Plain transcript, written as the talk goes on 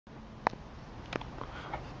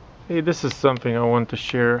Hey, this is something I want to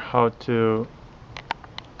share, how to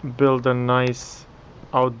build a nice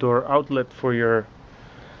outdoor outlet for your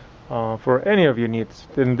for any of your needs.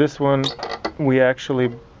 In this one we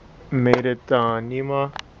actually made it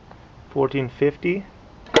nema 14-50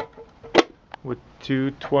 with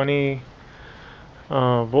 220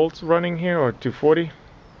 volts running here, or 240,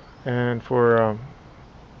 and for a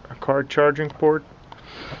car charging port.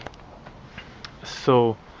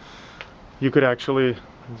 So you could actually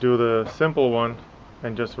do the simple one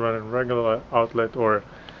and just run a regular outlet, or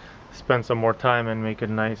spend some more time and make a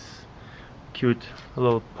nice cute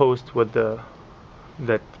little post with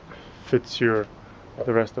that fits the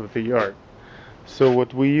rest of the yard. So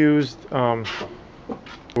what we used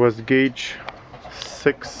was gauge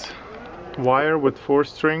 6 wire with 4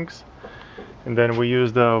 strings, and then we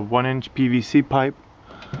used a 1-inch PVC pipe.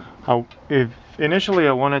 Initially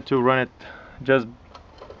I wanted to run it just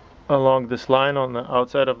along this line on the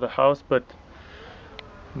outside of the house, but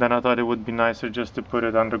then I thought it would be nicer just to put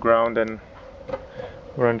it underground and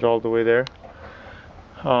run it all the way there.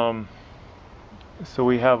 So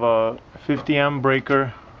we have a 50 amp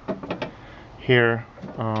breaker here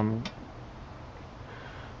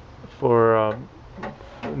for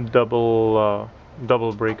double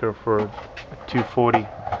breaker for 240,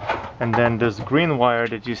 and then this green wire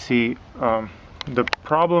that you see. The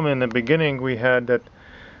problem in the beginning we had that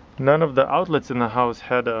none of the outlets in the house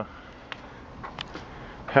had a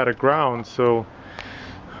ground. So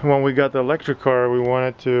when we got the electric car, I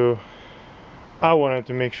wanted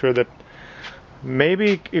to make sure that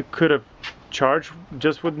maybe it could have charged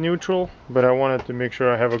just with neutral, but I wanted to make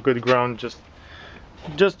sure I have a good ground just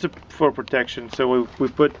for protection. So we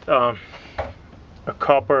put a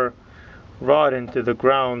copper rod into the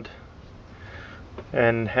ground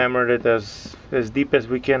and hammered it as deep as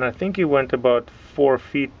we can. I think it went about 4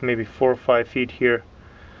 feet, maybe 4 or 5 feet here.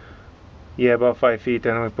 Yeah, about 5 feet.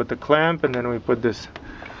 And we put the clamp, and then we put this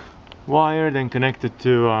wire, then connected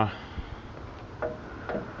to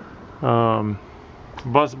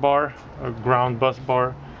bus bar, a ground bus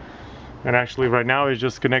bar. And actually right now it's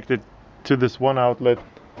just connected to this one outlet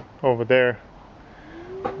over there,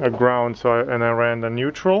 a ground. So I ran the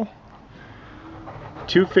neutral,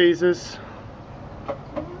 2 phases,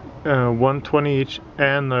 120 each,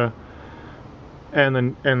 and the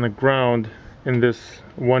ground in this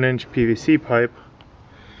 1-inch PVC pipe.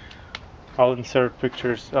 I'll insert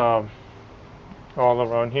pictures all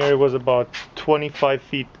around here. It was about 25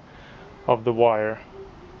 feet of the wire.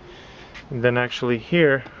 And then actually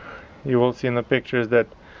here you will see in the pictures that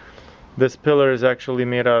this pillar is actually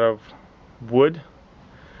made out of wood,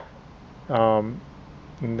 and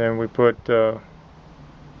then we put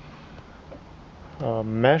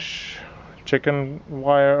mesh chicken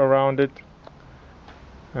wire around it,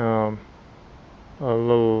 a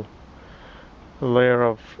little layer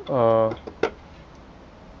of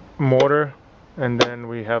mortar, and then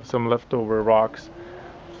we have some leftover rocks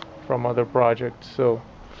from other projects, so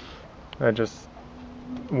I just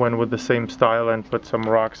went with the same style and put some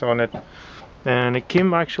rocks on it, and it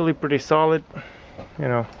came actually pretty solid, you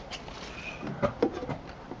know.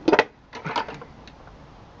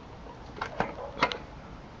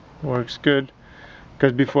 Works good,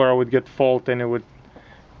 because before I would get fault and it would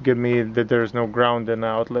give me that there's no ground in the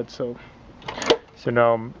outlet. So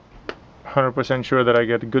now I'm 100% sure that I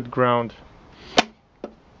get good ground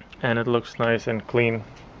and it looks nice and clean.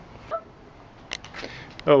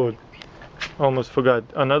 Oh, almost forgot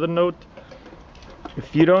another note.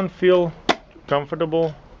 If you don't feel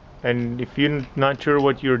comfortable and if you're not sure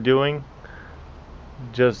what you're doing,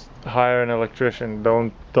 just hire an electrician.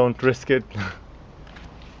 Don't risk it.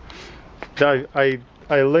 I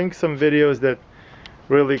link some videos that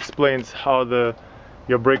really explains how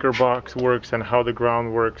your breaker box works and how the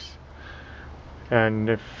ground works, and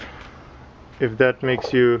if that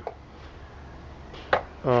makes you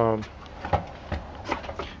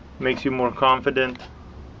more confident,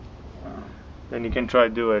 then you can try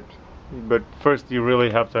to do it. But first you really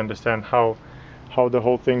have to understand how the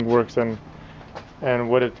whole thing works and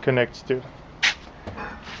what it connects to.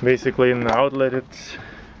 Basically in the outlet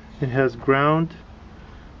it has ground,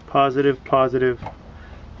 positive,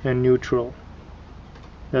 and neutral.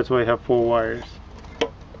 That's why I have 4 wires.